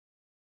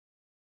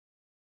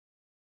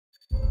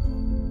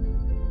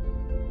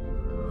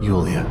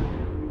Yulia,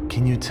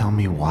 can you tell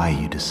me why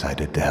you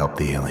decided to help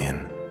the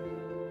alien?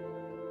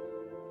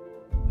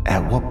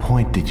 At what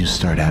point did you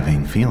start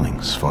having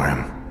feelings for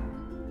him?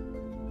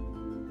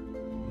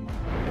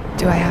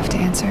 Do I have to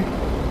answer?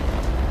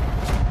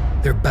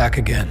 They're back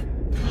again.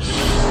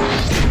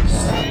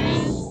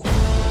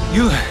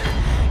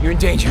 You're in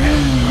danger.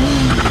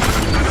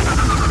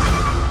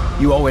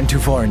 You all went too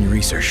far in your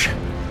research.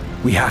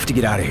 We have to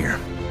get out of here.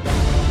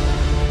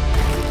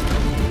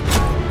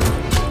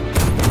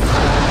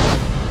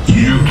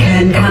 You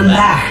can come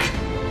back.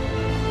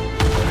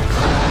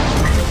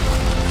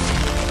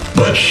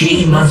 But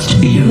she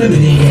must be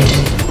eliminated.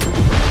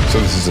 So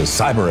this is a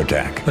cyber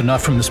attack? But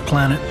not from this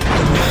planet.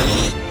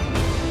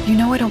 You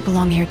know I don't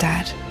belong here,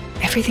 Dad.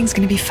 Everything's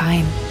gonna be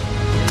fine.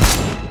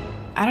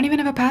 I don't even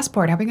have a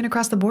passport. How are we gonna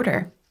cross the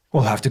border?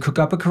 We'll have to cook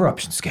up a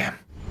corruption scam.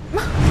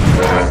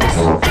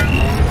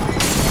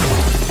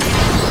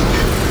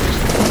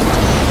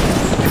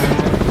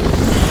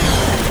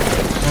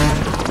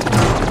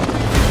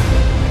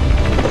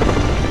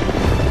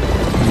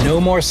 No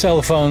more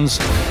cell phones.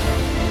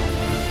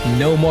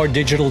 No more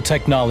digital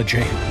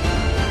technology.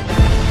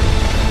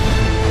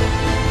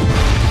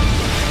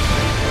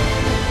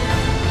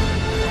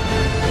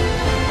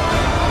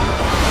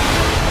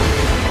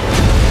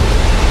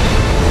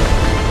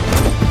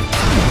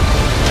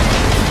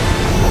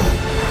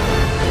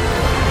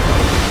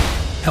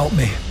 Help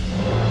me.